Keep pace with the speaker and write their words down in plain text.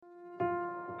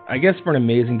I guess for an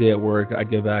amazing day at work,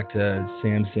 I'd go back to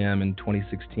SamSam in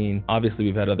 2016. Obviously,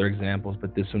 we've had other examples,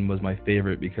 but this one was my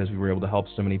favorite because we were able to help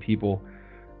so many people.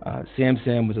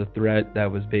 SamSam was a threat that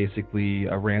was basically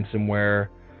a ransomware,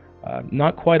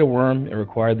 not quite a worm. It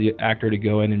required the actor to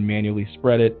go in and manually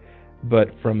spread it, but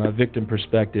from a victim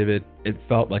perspective, it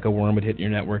felt like a worm would hit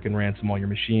your network and ransom all your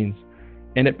machines.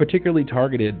 And it particularly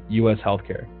targeted U.S.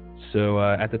 healthcare. So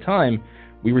at the time,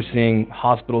 we were seeing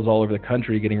hospitals all over the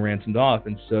country getting ransomed off,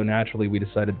 and so naturally we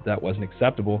decided that wasn't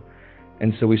acceptable.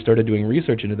 And so we started doing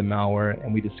research into the malware,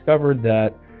 and we discovered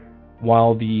that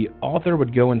while the author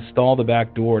would go install the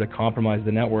back door to compromise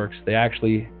the networks, they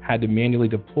actually had to manually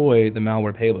deploy the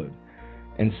malware payload.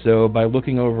 And so by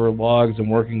looking over logs and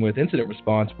working with incident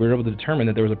response, we were able to determine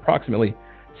that there was approximately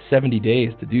 70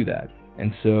 days to do that.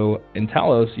 And so in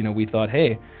Talos, we thought,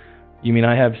 hey, you mean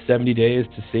I have 70 days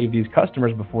to save these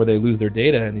customers before they lose their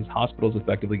data and these hospitals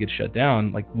effectively get shut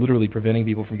down, like literally preventing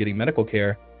people from getting medical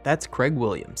care? That's Craig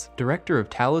Williams, Director of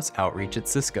Talos Outreach at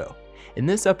Cisco. In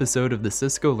this episode of the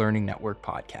Cisco Learning Network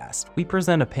Podcast, we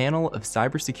present a panel of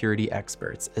cybersecurity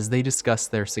experts as they discuss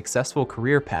their successful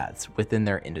career paths within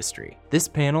their industry. This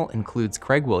panel includes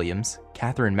Craig Williams,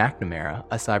 Catherine McNamara,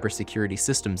 a cybersecurity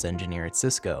systems engineer at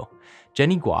Cisco,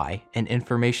 Jenny Guai, an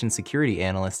information security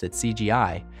analyst at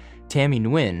CGI, Tammy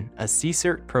Nguyen, a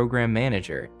CCERT program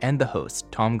manager, and the host,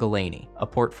 Tom Galaney, a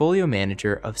portfolio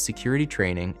manager of security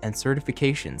training and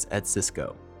certifications at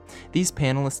Cisco. These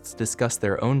panelists discuss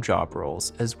their own job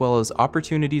roles, as well as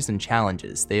opportunities and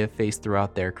challenges they have faced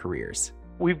throughout their careers.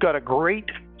 We've got a great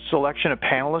selection of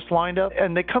panelists lined up,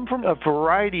 and they come from a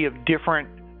variety of different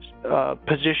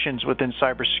positions within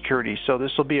cybersecurity. So this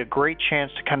will be a great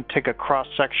chance to kind of take a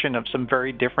cross-section of some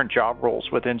very different job roles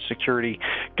within security,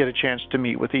 get a chance to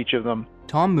meet with each of them.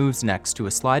 Tom moves next to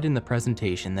a slide in the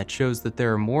presentation that shows that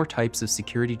there are more types of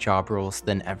security job roles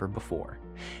than ever before.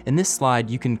 In this slide,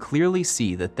 you can clearly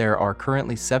see that there are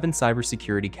currently 7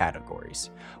 cybersecurity categories.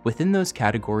 Within those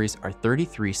categories are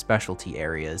 33 specialty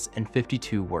areas and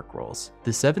 52 work roles.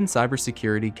 The 7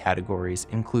 cybersecurity categories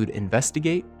include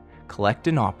investigate, collect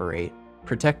and operate,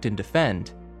 protect and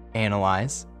defend,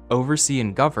 analyze, oversee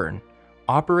and govern,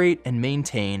 operate and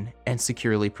maintain, and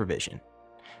securely provision.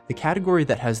 The category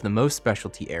that has the most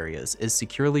specialty areas is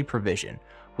securely provision,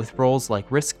 with roles like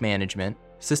risk management,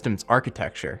 systems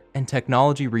architecture, and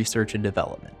technology research and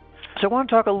development. So I want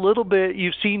to talk a little bit,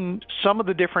 you've seen some of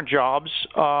the different jobs,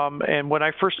 and when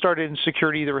I first started in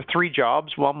security, there were 3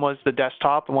 jobs. One was the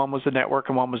desktop, one was the network,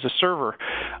 and one was the server.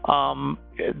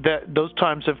 Those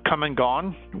times have come and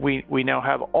gone. We now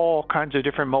have all kinds of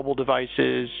different mobile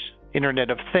devices,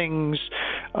 Internet of Things.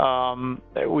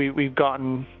 We've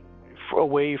gotten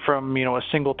away from a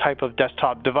single type of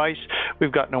desktop device.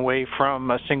 We've gotten away from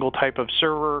a single type of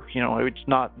server. It's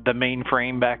not the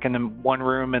mainframe back in the one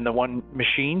room and the one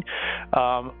machine.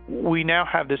 We now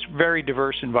have this very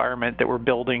diverse environment that we're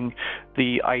building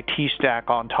the IT stack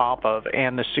on top of,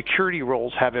 and the security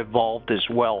roles have evolved as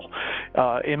well.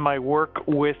 In my work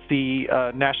with the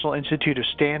National Institute of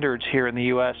Standards here in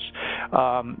the U.S.,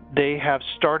 they have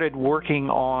started working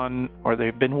on, or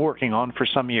they've been working on for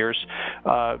some years,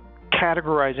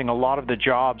 categorizing a lot of the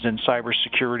jobs in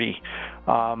cybersecurity.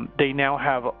 They now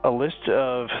have a list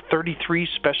of 33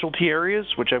 specialty areas,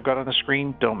 which I've got on the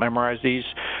screen. Don't memorize these.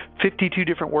 52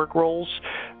 different work roles.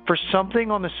 For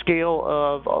something on the scale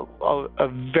of a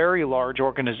very large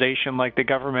organization like the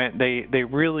government, they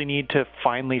really need to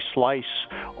finely slice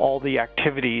all the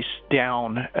activities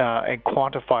down and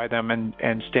quantify them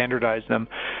and standardize them.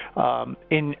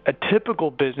 In a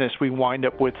typical business, we wind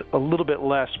up with a little bit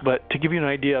less, but to give you an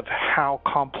idea of how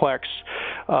complex,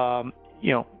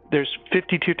 there's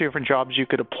 52 different jobs you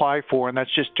could apply for, and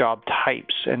that's just job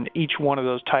types. And each one of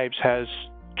those types has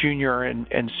junior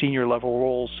and senior level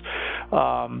roles.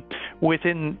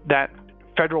 Within that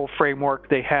federal framework,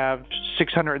 they have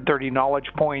 630 knowledge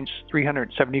points,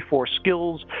 374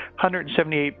 skills,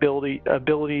 178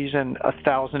 abilities, and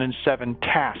 1,007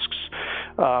 tasks.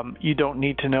 You don't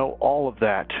need to know all of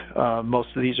that. Most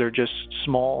of these are just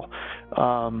small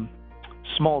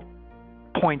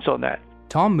points on that.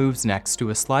 Tom moves next to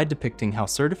a slide depicting how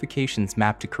certifications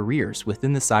map to careers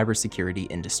within the cybersecurity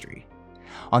industry.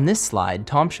 On this slide,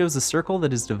 Tom shows a circle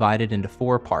that is divided into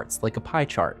 4 parts, like a pie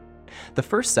chart. The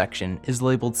first section is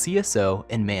labeled CSO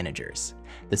and managers.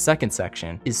 The second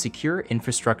section is secure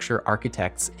infrastructure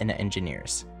architects and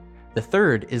engineers. The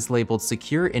third is labeled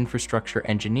secure infrastructure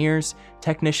engineers,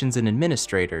 technicians and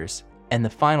administrators. And the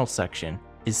final section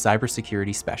is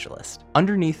cybersecurity specialist.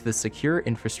 Underneath the secure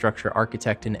infrastructure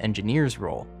architect and engineer's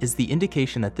role is the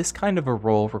indication that this kind of a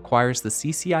role requires the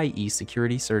CCIE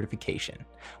security certification,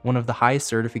 one of the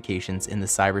highest certifications in the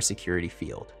cybersecurity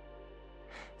field.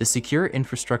 The secure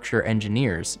infrastructure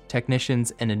engineers,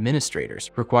 technicians, and administrators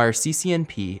require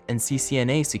CCNP and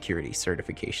CCNA security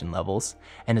certification levels,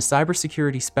 and a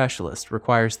cybersecurity specialist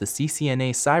requires the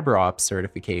CCNA CyberOps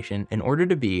certification in order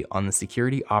to be on the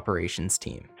security operations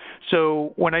team.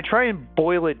 So when I try and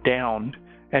boil it down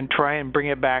and try and bring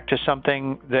it back to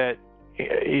something that,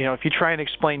 if you try and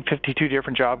explain 52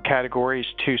 different job categories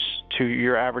to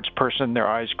your average person, their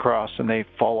eyes cross and they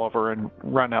fall over and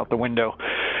run out the window.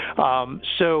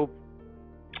 So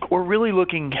we're really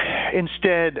looking,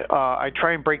 instead, I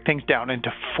try and break things down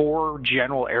into 4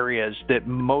 general areas that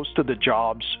most of the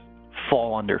jobs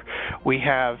fall under. We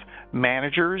have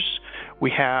managers,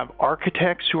 we have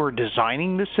architects who are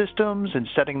designing the systems and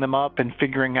setting them up and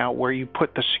figuring out where you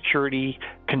put the security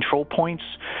control points.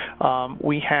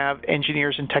 We have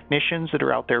engineers and technicians that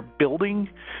are out there building,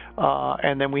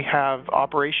 and then we have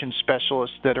operations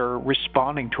specialists that are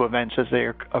responding to events as they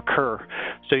occur.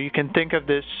 So you can think of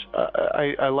this,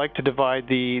 I like to divide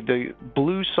the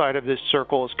blue side of this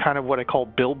circle as kind of what I call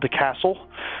build the castle.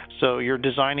 So you're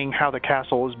designing how the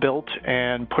castle is built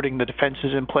and putting the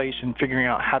defenses in place and figuring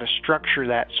out how to structure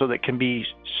that so that it can be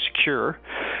secure.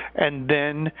 And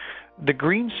then the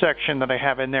green section that I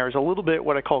have in there is a little bit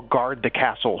what I call guard the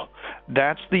castle.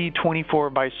 That's the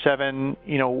 24/7,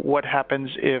 what happens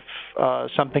if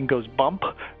something goes bump?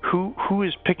 Who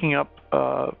is picking up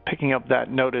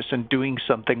that notice and doing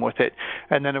something with it?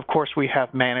 And then, of course, we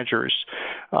have managers,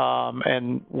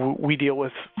 and we deal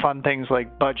with fun things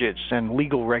like budgets and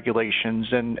legal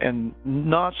regulations, and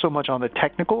not so much on the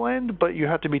technical end, but you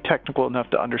have to be technical enough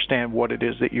to understand what it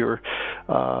is that you're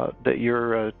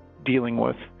dealing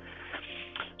with.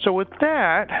 So with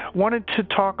that, wanted to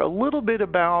talk a little bit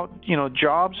about,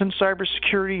 jobs in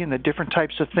cybersecurity and the different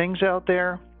types of things out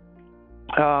there.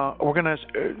 We're going to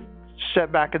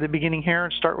set back at the beginning here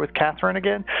and start with Catherine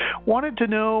again. Wanted to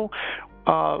know,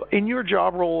 in your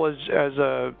job role as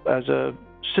a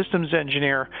systems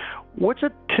engineer, what's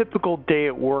a typical day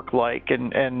at work like,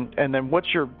 and then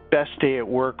what's your best day at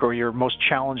work or your most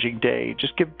challenging day?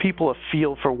 Just give people a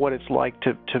feel for what it's like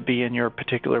to be in your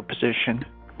particular position.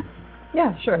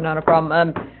 Yeah, sure, not a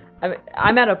problem.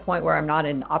 I'm at a point where I'm not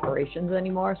in operations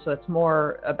anymore, so it's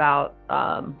more about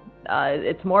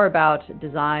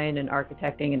design and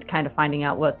architecting and kind of finding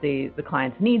out what the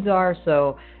client's needs are.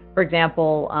 So, for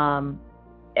example,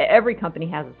 every company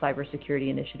has a cybersecurity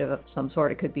initiative of some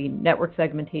sort. It could be network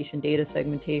segmentation, data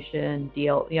segmentation,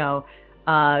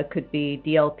 could be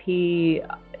DLP.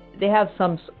 They have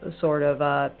some sort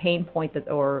of pain point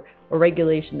or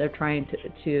regulation they're trying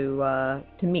to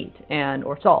meet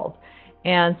or solve.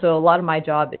 And so a lot of my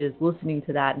job is listening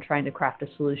to that and trying to craft a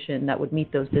solution that would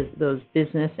meet those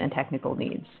business and technical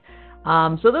needs.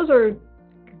 So those are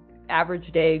average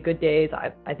day, good days.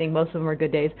 I think most of them are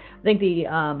good days. I think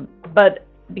but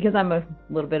because I'm a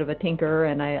little bit of a tinker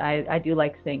and I do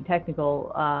like staying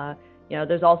technical,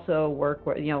 there's also work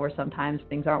where sometimes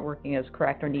things aren't working as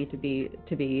correct or need to be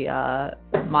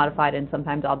modified, and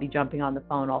sometimes I'll be jumping on the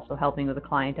phone, also helping with the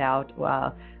client out,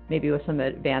 maybe with some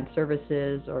advanced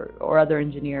services or other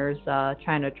engineers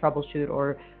trying to troubleshoot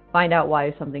or find out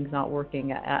why something's not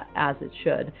working as it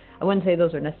should. I wouldn't say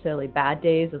those are necessarily bad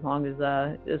days as long as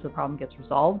the problem gets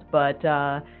resolved, but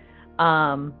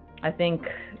I think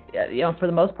for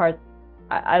the most part,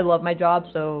 I love my job,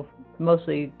 so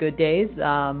mostly good days.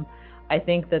 I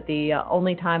think that the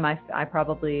only time I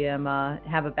probably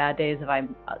have a bad day is if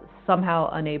I'm somehow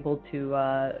unable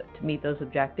to meet those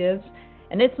objectives.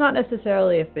 And it's not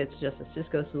necessarily if it's just a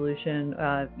Cisco solution.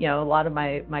 A lot of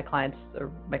my clients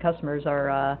or my customers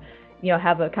are,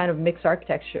 have a kind of mixed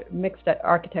architecture,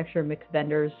 mixed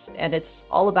vendors, and it's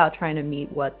all about trying to meet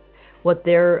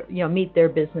meet their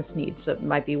business needs. So it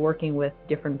might be working with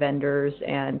different vendors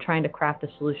and trying to craft a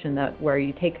solution where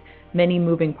you take many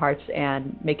moving parts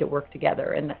and make it work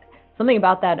together. And something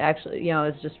about that actually,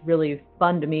 is just really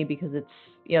fun to me because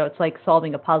it's like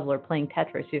solving a puzzle or playing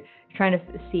Tetris. You're trying to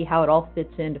see how it all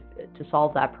fits in to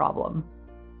solve that problem.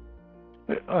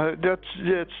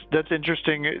 That's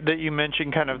interesting that you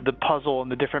mentioned kind of the puzzle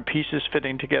and the different pieces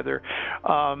fitting together.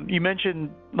 You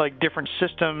mentioned like different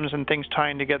systems and things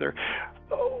tying together.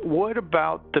 What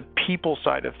about the people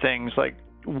side of things? Like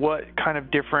what kind of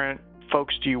different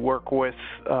folks do you work with,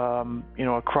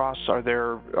 across? Are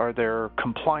there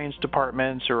compliance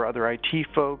departments or other IT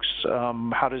folks?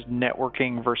 How does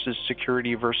networking versus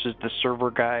security versus the server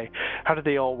guy, how do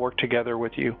they all work together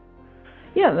with you?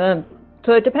 Yeah,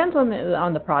 So it depends on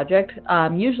the project.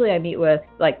 Usually I meet with,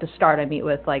 like, to start, I meet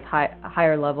with like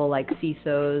higher level, like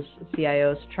CISOs,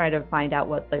 CIOs, trying to find out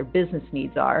what their business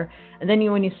needs are. And then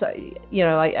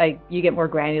you get more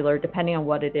granular depending on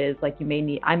what it is. Like I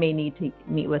may need to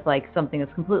meet with like something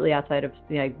that's completely outside of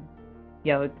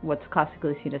what's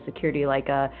classically seen as security, like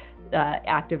a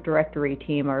Active Directory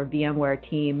team or a VMware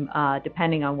team,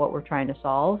 depending on what we're trying to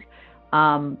solve.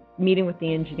 Meeting with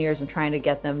the engineers and trying to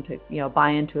get them to buy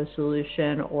into a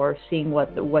solution, or seeing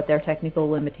what their technical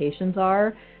limitations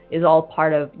are, is all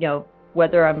part of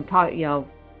whether I'm talking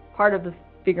part of the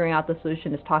figuring out the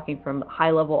solution is talking from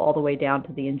high level all the way down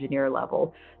to the engineer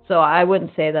level. So I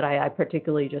wouldn't say that I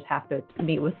particularly just have to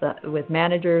meet with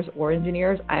managers or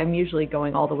engineers. I'm usually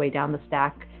going all the way down the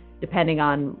stack, depending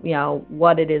on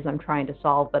what it is I'm trying to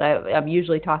solve. But I'm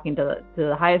usually talking to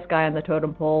the highest guy on the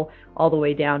totem pole all the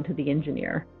way down to the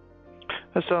engineer.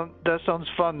 That sounds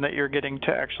fun, that you're getting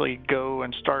to actually go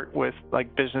and start with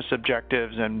like business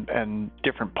objectives and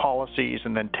different policies,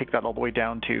 and then take that all the way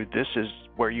down to this is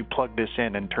where you plug this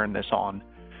in and turn this on.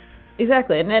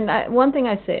 Exactly. And then one thing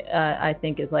I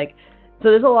think is like, so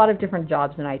there's a lot of different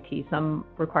jobs in IT. Some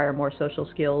require more social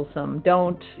skills, some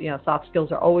don't. Soft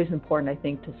skills are always important, I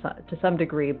think, to some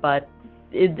degree. But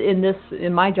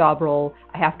in my job role,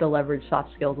 I have to leverage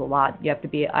soft skills a lot. I have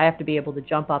to be able to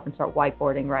jump up and start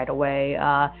whiteboarding right away,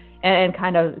 and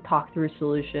kind of talk through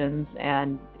solutions,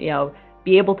 and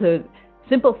be able to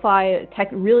simplify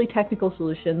really technical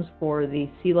solutions for the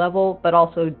C-level, but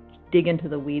also dig into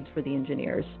the weeds for the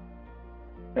engineers.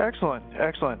 Excellent.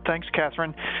 Thanks,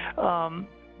 Catherine.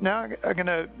 Now I'm going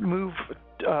to move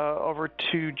over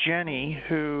to Jenny,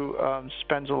 who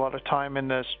spends a lot of time in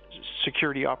the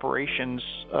security operations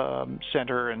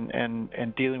center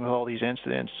and dealing with all these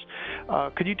incidents.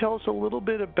 Could you tell us a little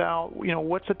bit about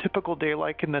what's a typical day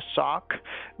like in the SOC?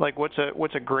 Like what's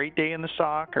a great day in the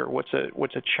SOC, or what's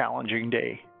a challenging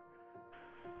day?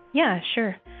 Yeah,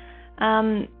 sure.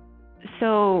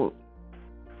 So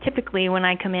typically when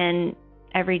I come in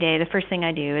every day, the first thing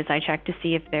I do is I check to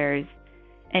see if there's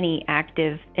any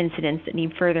active incidents that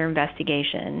need further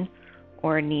investigation,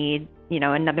 or need,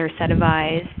 another set of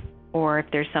eyes, or if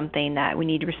there's something that we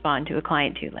need to respond to a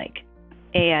client to, like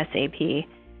ASAP.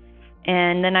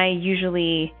 And then I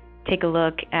usually take a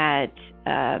look at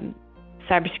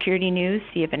cybersecurity news,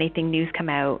 see if anything new's come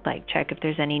out, like check if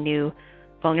there's any new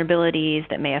vulnerabilities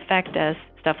that may affect us,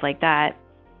 stuff like that.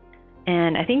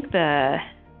 And I think the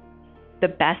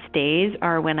best days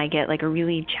are when I get like a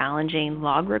really challenging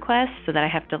log request, so that I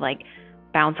have to like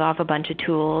bounce off a bunch of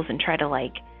tools and try to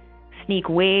like sneak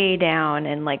way down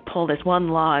and like pull this one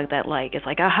log that like is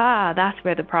like, aha, that's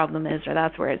where the problem is, or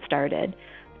that's where it started.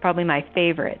 It's probably my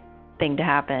favorite thing to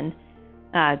happen.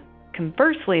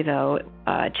 Conversely though,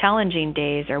 challenging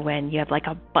days are when you have like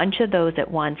a bunch of those at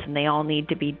once and they all need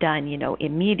to be done,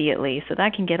 immediately. So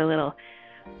that can get a little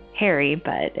hairy,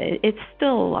 but it's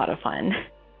still a lot of fun.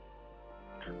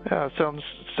 Yeah, sounds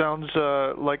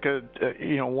like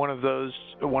one of those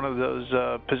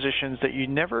positions that you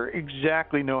never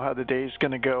exactly know how the day's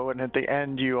going to go, and at the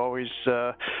end you always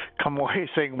come away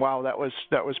saying, "Wow, that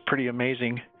was pretty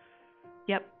amazing."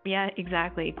 Yep. Yeah.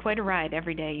 Exactly. Quite a ride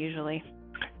every day usually.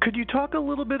 Could you talk a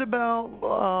little bit about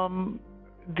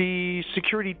the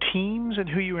security teams and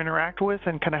who you interact with,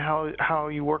 and kind of how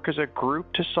you work as a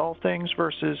group to solve things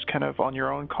versus kind of on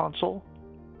your own console?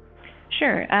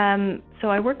 Sure. So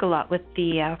I work a lot with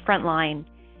the frontline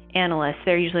analysts.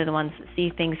 They're usually the ones that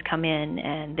see things come in,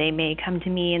 and they may come to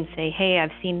me and say, hey,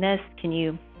 I've seen this. Can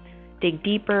you dig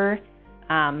deeper?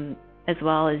 As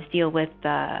well as deal with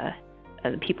the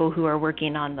people who are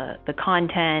working on the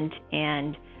content,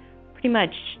 and pretty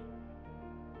much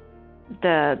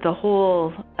the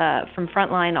whole, from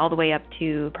frontline all the way up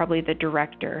to probably the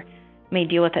director, may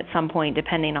deal with at some point,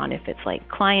 depending on if it's like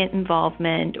client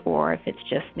involvement or if it's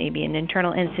just maybe an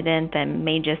internal incident, then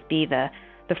may just be the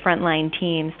frontline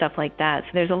team, stuff like that. So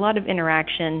there's a lot of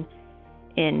interaction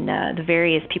in the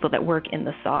various people that work in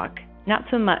the SOC, not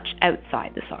so much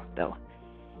outside the SOC though.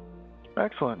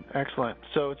 Excellent.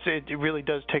 So it really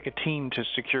does take a team to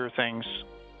secure things.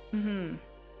 Mm-hmm.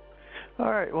 All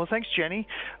right. Well, thanks, Jenny.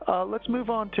 Let's move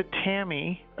on to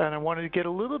Tammy, and I wanted to get a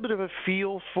little bit of a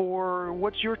feel for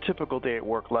what's your typical day at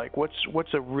work like.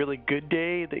 What's a really good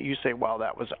day that you say, "Wow,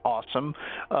 that was awesome,"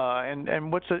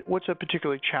 and what's a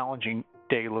particularly challenging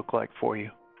day look like for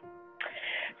you?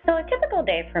 So a typical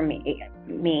day for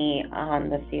me on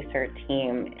the CSERT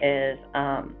team is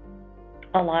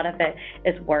a lot of it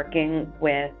is working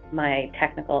with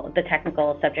the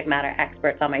technical subject matter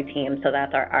experts on my team. So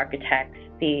that's our architects,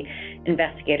 the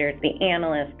investigators, the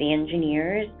analysts, the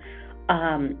engineers,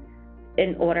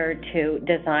 in order to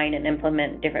design and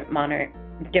implement different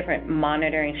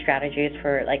monitoring strategies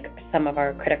for like some of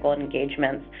our critical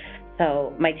engagements.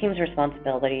 So my team's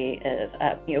responsibility is,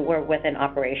 we're within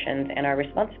operations, and our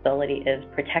responsibility is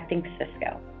protecting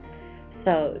Cisco.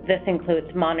 So this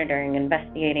includes monitoring,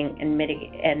 investigating, and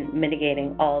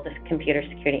mitigating all the computer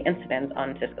security incidents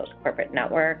on Cisco's corporate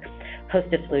network,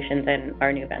 hosted solutions, and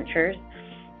our new ventures.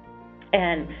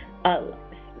 And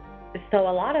so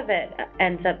a lot of it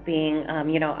ends up being,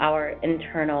 our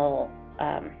internal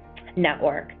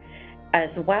network, as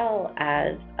well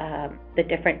as the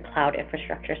different cloud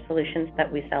infrastructure solutions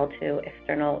that we sell to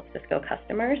external Cisco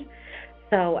customers.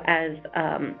 So as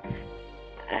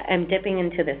I'm dipping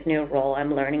into this new role,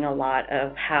 I'm learning a lot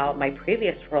of how my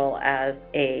previous role as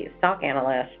a SOC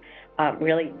analyst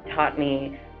really taught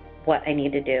me what I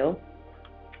need to do.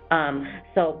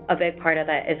 So a big part of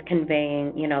that is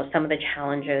conveying, some of the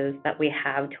challenges that we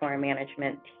have to our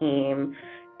management team,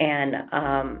 and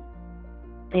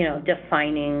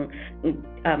defining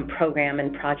program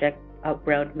and project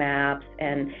roadmaps,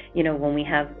 and when we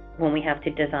have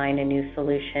to design a new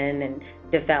solution and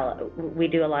we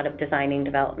do a lot of designing,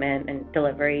 development, and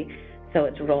delivery. So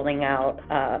it's rolling out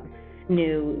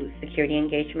new security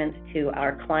engagements to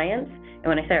our clients. And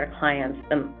when I say our clients,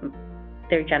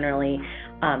 they're generally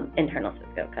internal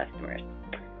Cisco customers,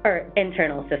 or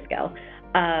internal Cisco.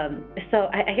 So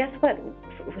I guess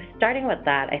starting with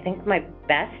that, I think my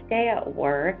best day at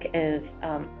work is,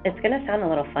 it's going to sound a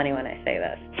little funny when I say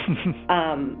this,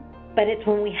 but it's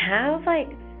when we have like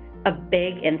a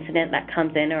big incident that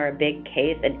comes in, or a big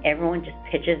case, and everyone just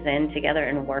pitches in together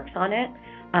and works on it.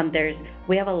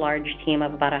 We have a large team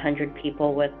of about 100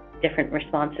 people with different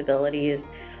responsibilities,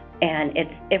 and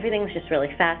everything's just really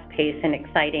fast-paced and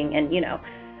exciting, and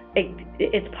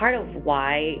it's part of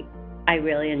why I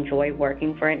really enjoy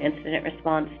working for an incident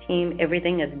response team.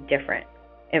 Everything is different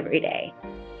every day,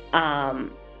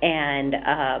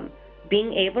 and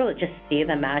being able to just see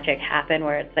the magic happen,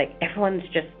 where it's like everyone's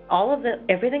just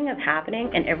everything is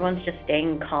happening, and everyone's just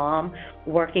staying calm,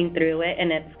 working through it, and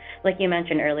it's like you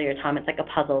mentioned earlier, Tom. It's like a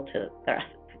puzzle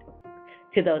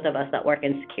to those of us that work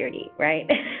in security, right?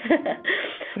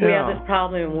 We have this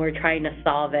problem and we're trying to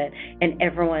solve it, and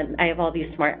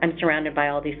I'm surrounded by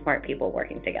all these smart people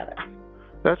working together.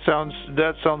 That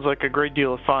sounds like a great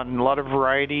deal of fun. A lot of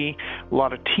variety, a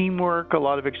lot of teamwork, a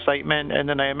lot of excitement, and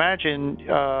then I imagine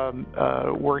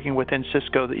working within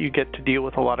Cisco that you get to deal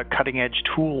with a lot of cutting-edge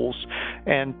tools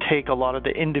and take a lot of the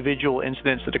individual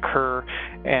incidents that occur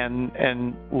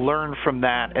and learn from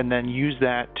that, and then use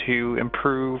that to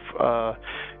improve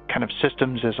kind of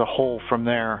systems as a whole from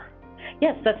there.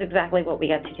 Yes, that's exactly what we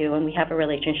get to do, and we have a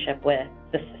relationship with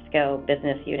the Cisco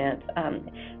business units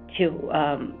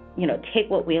to take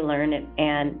what we learn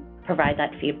and provide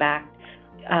that feedback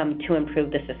to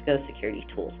improve the Cisco security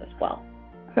tools as well.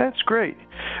 That's great.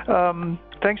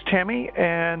 Thanks, Tammy.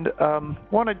 And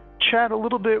want to chat a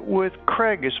little bit with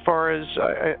Craig as far as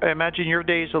I imagine your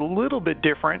day is a little bit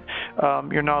different.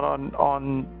 You're not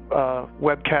on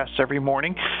webcasts every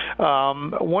morning.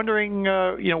 Wondering,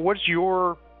 what's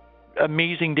your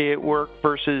amazing day at work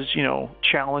versus,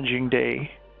 challenging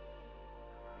day?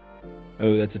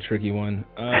 Oh, that's a tricky one.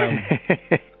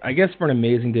 I guess for an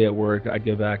amazing day at work, I'd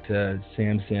go back to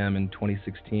SamSam in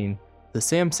 2016. The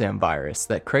SamSam virus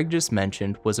that Craig just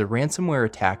mentioned was a ransomware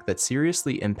attack that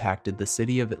seriously impacted the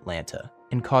city of Atlanta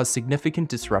and caused significant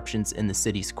disruptions in the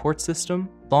city's court system,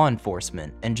 law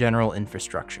enforcement, and general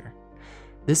infrastructure.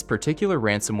 This particular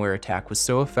ransomware attack was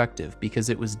so effective because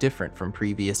it was different from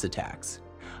previous attacks.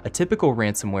 A typical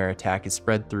ransomware attack is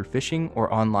spread through phishing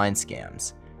or online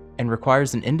scams, and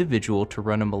requires an individual to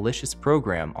run a malicious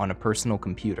program on a personal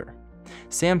computer.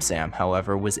 SamSam,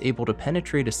 however, was able to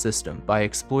penetrate a system by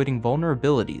exploiting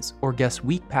vulnerabilities or guess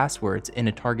weak passwords in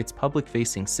a target's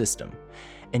public-facing system,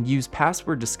 and use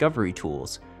password discovery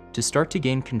tools to start to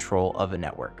gain control of a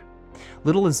network.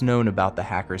 Little is known about the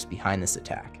hackers behind this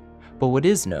attack, but what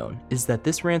is known is that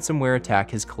this ransomware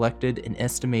attack has collected an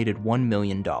estimated $1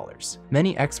 million.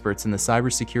 Many experts in the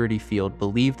cybersecurity field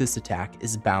believe this attack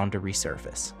is bound to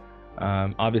resurface.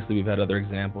 Obviously, we've had other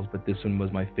examples, but this one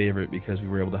was my favorite because we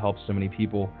were able to help so many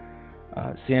people.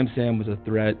 SamSam was a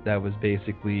threat that was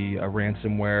basically a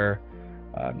ransomware,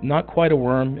 not quite a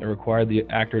worm. It required the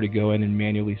actor to go in and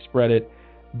manually spread it,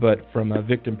 but from a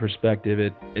victim perspective,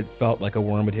 it felt like a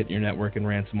worm would hit your network and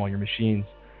ransom all your machines.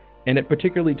 And it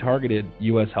particularly targeted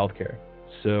U.S. healthcare.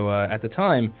 So at the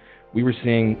time, we were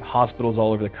seeing hospitals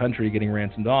all over the country getting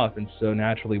ransomed off, and so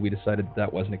naturally we decided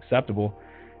that wasn't acceptable.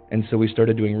 And so we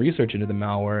started doing research into the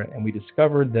malware, and we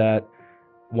discovered that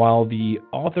while the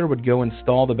author would go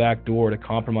install the back door to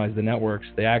compromise the networks,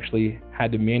 they actually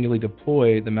had to manually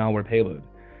deploy the malware payload.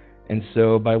 And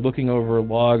so by looking over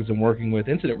logs and working with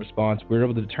incident response, we were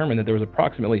able to determine that there was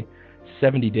approximately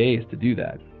 70 days to do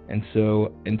that. And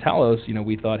so in Talos,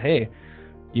 we thought, hey,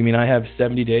 you mean I have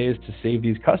 70 days to save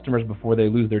these customers before they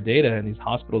lose their data and these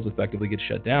hospitals effectively get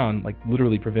shut down, like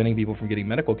literally preventing people from getting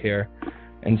medical care.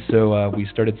 And so we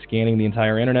started scanning the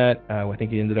entire internet. I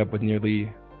think we ended up with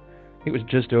it was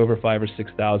just over 5,000 or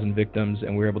 6,000 victims,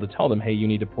 and we were able to tell them, hey, you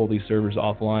need to pull these servers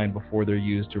offline before they're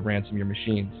used to ransom your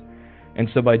machines. And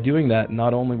so by doing that,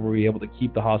 not only were we able to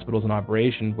keep the hospitals in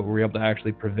operation, but we were able to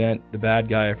actually prevent the bad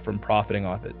guy from profiting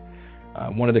off it.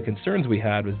 One of the concerns we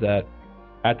had was that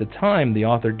at the time, the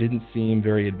author didn't seem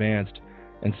very advanced.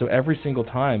 And so every single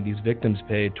time these victims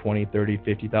paid $20,000,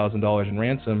 $30,000, $50,000 in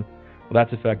ransom, well,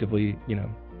 that's effectively,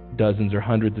 dozens or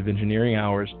hundreds of engineering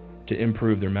hours to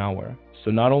improve their malware.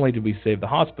 So not only did we save the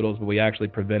hospitals, but we actually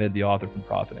prevented the author from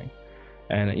profiting.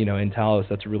 And, in Talos,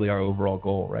 that's really our overall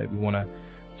goal, right? We want to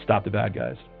stop the bad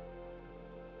guys.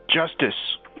 Justice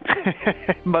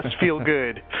must feel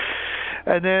good.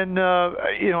 And then,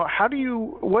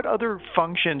 what other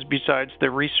functions besides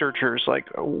the researchers, like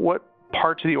what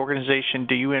parts of the organization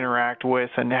do you interact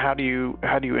with, and how do you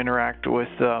interact with,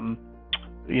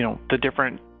 the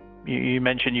different? You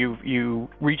mentioned you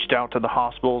reached out to the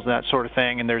hospitals and that sort of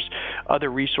thing, and there's other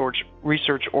research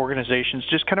organizations.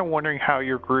 Just kind of wondering how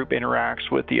your group interacts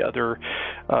with the other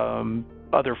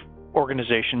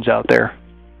organizations out there.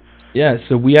 Yeah,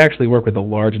 so we actually work with a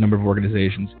large number of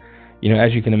organizations.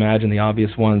 As you can imagine, the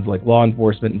obvious ones like law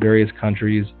enforcement in various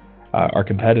countries, our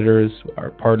competitors,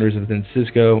 our partners within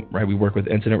Cisco, right? We work with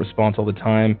incident response all the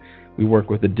time. We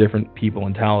work with the different people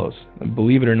in Talos. And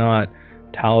believe it or not,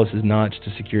 Talos is not just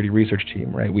a security research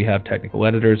team, right? We have technical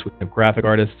editors, we have graphic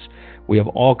artists, we have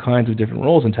all kinds of different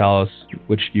roles in Talos,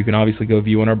 which you can obviously go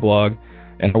view on our blog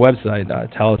and our website,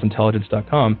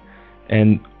 talosintelligence.com.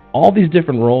 And all these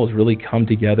different roles really come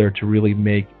together to really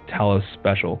make Talos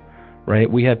special, right?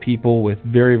 We have people with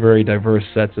very, very diverse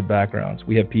sets of backgrounds.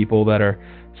 We have people that are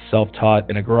self-taught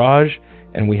in a garage,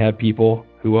 and we have people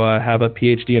who have a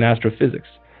PhD in astrophysics.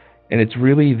 And it's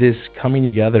really this coming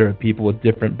together of people with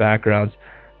different backgrounds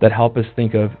that help us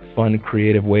think of fun,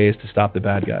 creative ways to stop the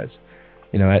bad guys.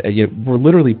 We're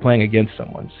literally playing against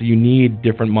someone, so you need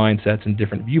different mindsets and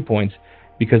different viewpoints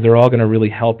because they're all going to really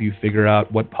help you figure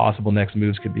out what possible next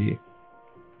moves could be.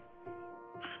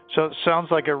 So it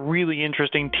sounds like a really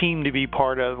interesting team to be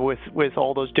part of with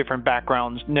all those different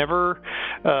backgrounds. Never,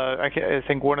 I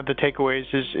think one of the takeaways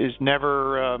is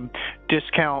never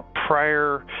discount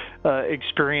prior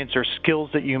experience or skills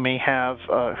that you may have.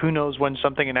 Who knows when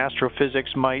something in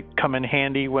astrophysics might come in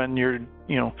handy when you're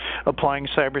applying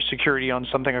cybersecurity on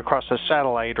something across a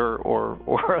satellite or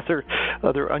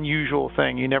other unusual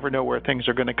thing. You never know where things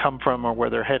are going to come from or where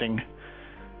they're heading.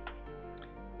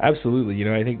 Absolutely.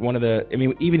 I think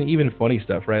even funny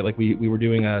stuff, right? Like we were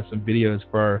doing some videos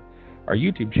for our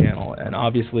YouTube channel, and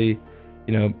obviously,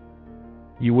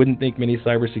 you wouldn't think many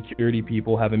cybersecurity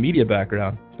people have a media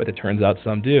background, but it turns out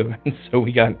some do. And so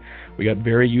we got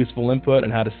very useful input on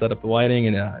how to set up the lighting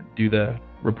and do the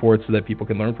reports so that people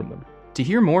can learn from them. To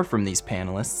hear more from these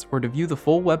panelists, or to view the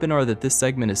full webinar that this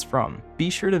segment is from, be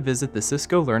sure to visit the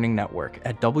Cisco Learning Network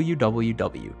at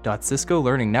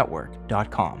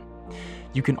www.ciscolearningnetwork.com.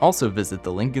 You can also visit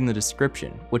the link in the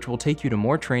description, which will take you to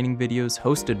more training videos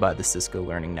hosted by the Cisco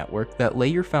Learning Network that lay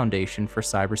your foundation for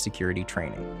cybersecurity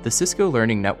training. The Cisco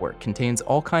Learning Network contains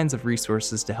all kinds of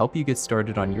resources to help you get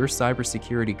started on your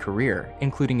cybersecurity career,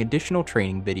 including additional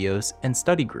training videos and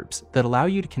study groups that allow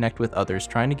you to connect with others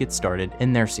trying to get started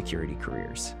in their security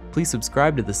careers. Please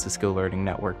subscribe to the Cisco Learning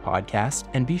Network podcast,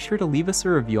 and be sure to leave us a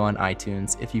review on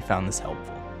iTunes if you found this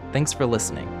helpful. Thanks for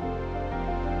listening.